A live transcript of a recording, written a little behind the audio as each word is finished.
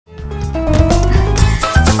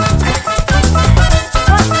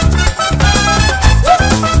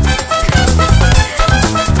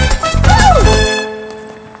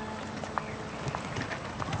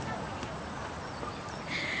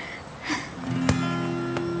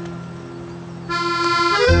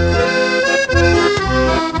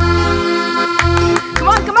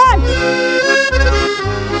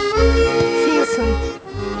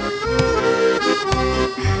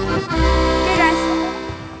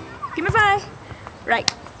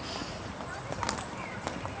Right.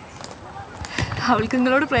 അവൾക്ക്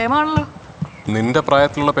നിങ്ങളോട് പ്രേമാണല്ലോ. നിന്റെ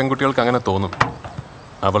പ്രായത്തിലുള്ള പെൺകുട്ടികൾക്ക് അങ്ങനെ തോന്നും.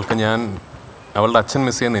 അവൾക്ക് ഞാൻ അവളുടെ അച്ഛൻ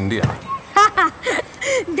മിസ് ചെയ്യുന്ന ഇന്ത്യയാണ്.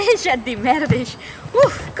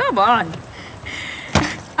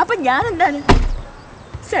 അപ്പൊ ഞാൻ എന്താണ്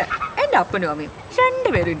സർ? എൻ്റെ അപ്പനും അമ്മയും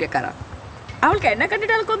രണ്ടുപേരും ഇന്ത്യക്കാരാണ്. അവൾക്ക് എന്നെ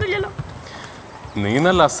കണ്ടിട്ട് ആൾക്കൊന്നുമില്ലല്ലോ. നീ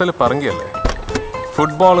നല്ല അസല് പറങ്കിയല്ലേ.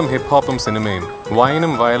 ഫുട്ബോളും ഹിപ്ഹോപ്പും സിനിമയും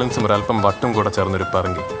വൈനും വയലൻസും ഒരല്പം വട്ടും കൂടെ ചേർന്നൊരു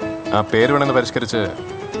പറങ്കി. ആ പേര് വേണമെന്ന് പരിഷ്കരിച്ച്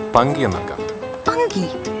പങ്കി എന്നാക്കാം. പങ്കി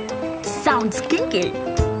സൗണ്ട്സ് കിങ്കി.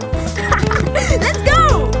 Let's go.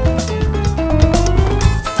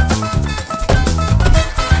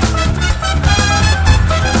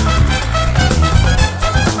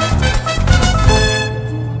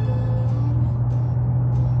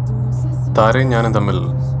 താരയും ഞാനും തമ്മിൽ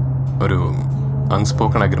ഒരു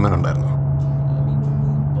അൺസ്പോക്കൺ അഗ്രിമെന്റ് ഉണ്ടായിരുന്നു.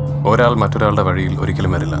 ഒരാൾ മറ്റൊരാളുടെ വഴിയിൽ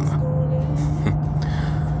ഒരിക്കലും വരില്ല എന്ന്.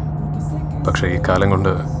 പക്ഷെ ഈ കാലം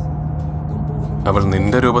കൊണ്ട് അവൾ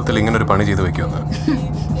നിന്റെ രൂപത്തിൽ ഇങ്ങനൊരു പണി ചെയ്തു വെക്കുമെന്ന്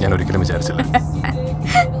ഞാൻ ഒരിക്കലും വിചാരിച്ചില്ല.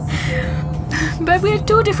 But we are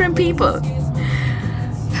two different people.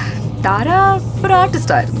 താര ഒരു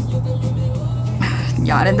ആർട്ടിസ്റ്റ് ആയിരുന്നു.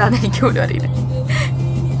 ഞാനെന്താന്ന് എനിക്ക് പോലും അറിയില്ല.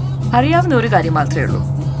 അറിയാവുന്ന ഒരു കാര്യം മാത്രമേ ഉള്ളൂ,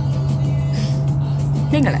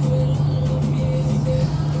 നിങ്ങളെ.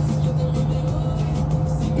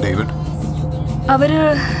 ഡേവിഡ് അവര്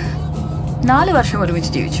 4 വർഷം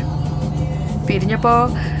ഒരുമിച്ച് ജീവിച്ചു. പിരിഞ്ഞപ്പോ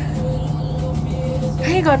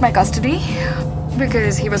he got my custody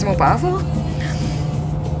because he was more powerful.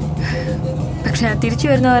 പക്ഷെ ഞാൻ തിരിച്ചു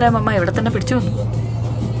വരുന്നവരെ അമ്മ ഇവിടെ തന്നെ പിടിച്ചു വന്നു.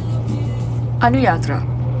 അനുയാത്ര,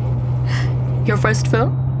 your first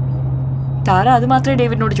film? താര അത് മാത്രമേ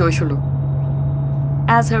ഡേവിഡിനോട് ചോദിച്ചുള്ളൂ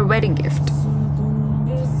as her wedding gift.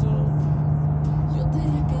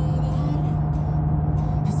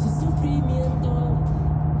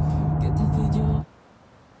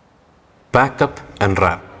 Pack up and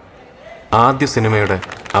rap. ആദ്യ സിനിമയുടെ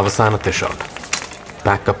അവസാനത്തെ ഷോട്ട്.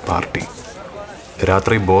 Pack up party.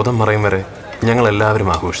 രാത്രി ബോധം മറയും വരെ ഞങ്ങൾ എല്ലാവരും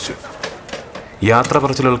ആഘോഷിച്ചു. യാത്ര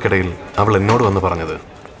പറച്ചിലുകൾക്കിടയിൽ അവൾ എന്നോട് വന്ന് പറഞ്ഞത്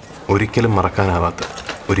ഒരിക്കലും മറക്കാനാവാത്ത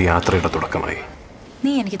ഒരു യാത്രയുടെ തുടക്കമായി.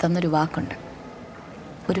 നീ എനിക്ക് തന്നൊരു വാക്കുണ്ട്,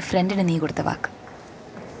 ഒരു ഫ്രണ്ടിന് നീ കൊടുത്ത വാക്ക്.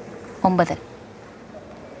 9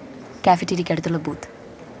 കാഫറ്റീരിയക്ക് അടുത്തുള്ള ബൂത്ത്.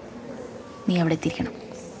 നീ അവിടെ എത്തിയിരിക്കണം.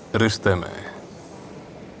 റിശ്തേ മേ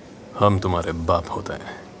ഹം തുമാരെ ബാപ്പ് ഹോത്തെ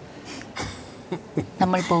ഹൈ.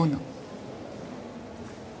 നമ്മൾ പോകുന്നു.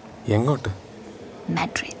 എങ്ങോട്ട്?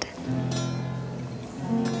 മാഡ്രിഡ്.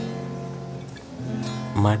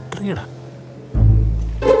 മഡ്രിഡ്?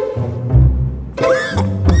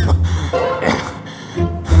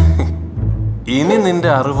 ഇനി നിന്റെ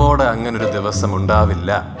അറിവോടെ അങ്ങനൊരു ദിവസം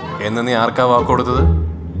ഉണ്ടാവില്ല എന്ന് നീ ആർക്കാ വാക്ക് കൊടുത്തത്?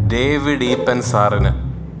 ഡേവിഡ് ഈപ്പൻ സാറിന്.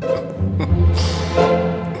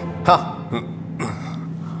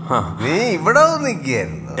 നീ ഇവിടെ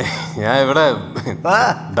നിൽക്കുകയായിരുന്നു. ഞാൻ ഇവിടെ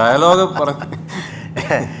ഡയലോഗ് പറഞ്ഞു.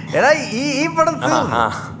 എടാ ഈ പടത്തിൽ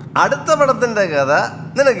അടുത്ത പടത്തിന്റെ കഥ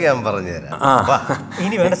നിനക്ക് ഞാൻ പറഞ്ഞുതരാം.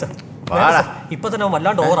 ഇനി വേണ്ട സാർ, ഇപ്പൊ തന്നെ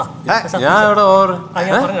വല്ലാണ്ട് ഓവറാ. ഞാൻ ഇവിടെ ഓവർ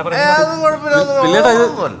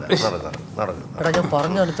ഞാൻ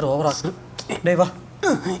പറഞ്ഞാൽ ഇത്ര ഓവറാ. ഡേ വാ,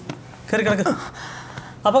 കയറി കിടക്ക്.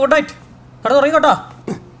 അപ്പൊ ഗുഡ് നൈറ്റ്, കിടന്നു തുടങ്ങിക്കോട്ടാ.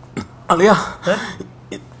 അളിയാ,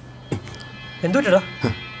 എന്തുപറ്റടാ?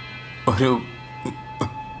 ഒരു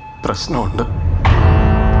പ്രശ്നമുണ്ട്.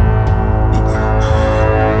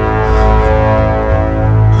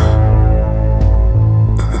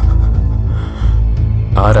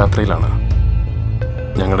 ആ രാത്രിയിലാണ്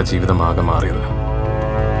ഞങ്ങളുടെ ജീവിതം ആകെ മാറിയത്.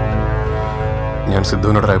 ഞാൻ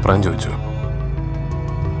സിദ്ധുവിനോടൊരു അഭിപ്രായം ചോദിച്ചു.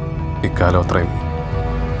 ഇക്കാലം അത്രയും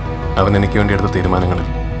അവൻ എനിക്ക് വേണ്ടി എടുത്ത തീരുമാനങ്ങളിൽ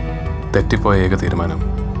തെറ്റിപ്പോയ ഏക തീരുമാനം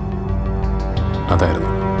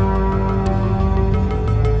അതായിരുന്നു.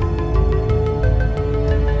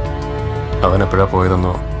 അവനെപ്പോഴാ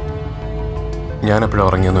പോയതെന്നോ ഞാനെപ്പോഴാ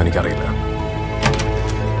ഉറങ്ങിയെന്നോ എനിക്കറിയില്ല.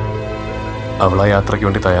 അവൾ ആ യാത്രയ്ക്ക്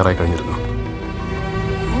വേണ്ടി തയ്യാറായി കഴിഞ്ഞിരുന്നു.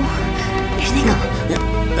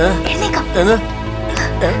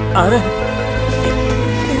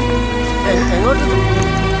 എങ്ങോട്ട്?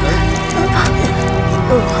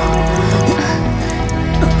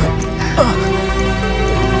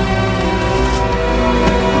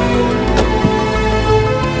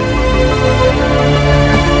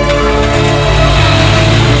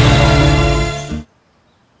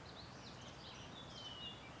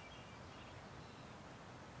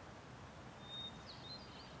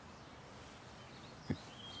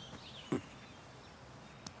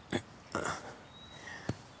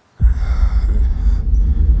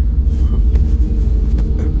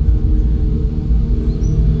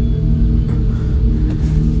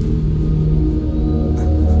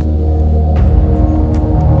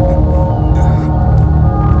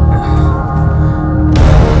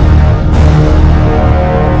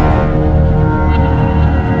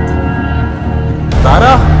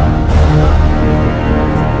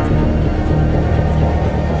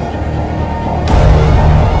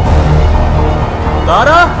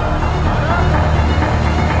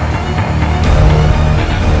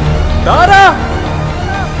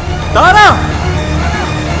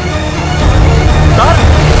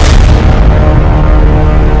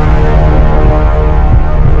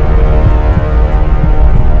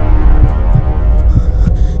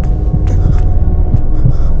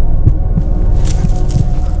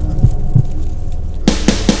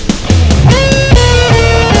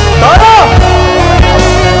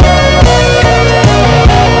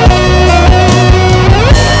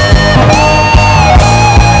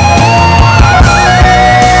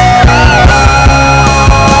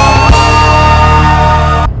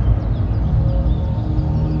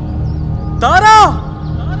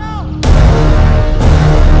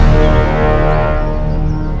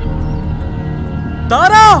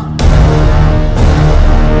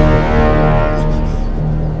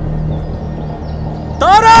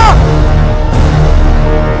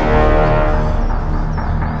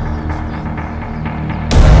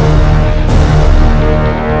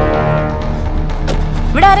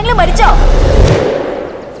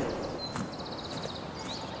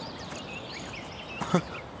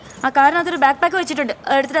 ആ കാറിനകത്തൊരു ബാക്ക് പാക്ക് വെച്ചിട്ടുണ്ട്,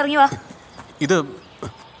 എടുത്തിട്ട് ഇറങ്ങി വാ.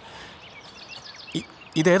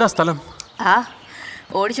 ഇതേതാ സ്ഥലം? ആ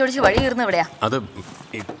ഓടിച്ചോടിച്ച് വഴി കയറുന്ന എവിടെയാ? അത്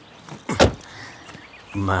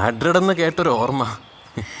മാഡ്രിഡ് എന്ന് കേട്ടൊരു ഓർമ്മ.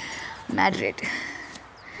 മാഡ്രിഡ്?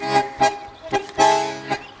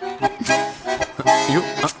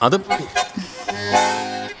 അത്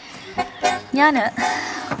ഞാൻ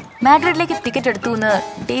മാഡ്രിഡിലേക്ക് ടിക്കറ്റ് എടുത്തു എന്ന്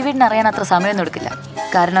ഡേവിഡിന് അറിയാൻ അത്ര സമയമൊന്നും എടുക്കില്ല.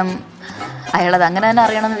 കാരണം അയാളത് അങ്ങനെ തന്നെ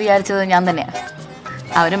അറിയണമെന്ന് വിചാരിച്ചത് ഞാൻ തന്നെയാണ്.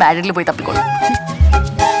 അവന് മാഡ്രിഡിൽ പോയി തപ്പിക്കോളും.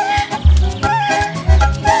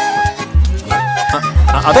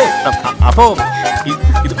 അതെ, അപ്പോ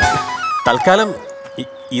തൽക്കാലം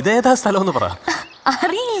ഇതേതാ സ്ഥലം എന്ന് പറ.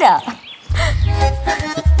 അറിയില്ല.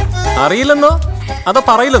 അറിയില്ലെന്നോ അതോ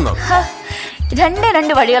പറയില്ലെന്നോ?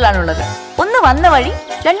 രണ്ട് വഴികളാണുള്ളത്. ഒന്ന് വന്ന വഴി,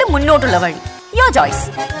 രണ്ട് മുന്നോട്ടുള്ള വഴി. Your choice.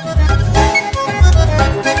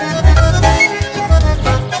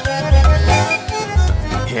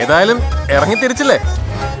 ഏതായാലും ഇറങ്ങി തിരിച്ചില്ലേ,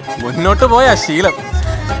 മുന്നോട്ട് പോയാ ശീലം.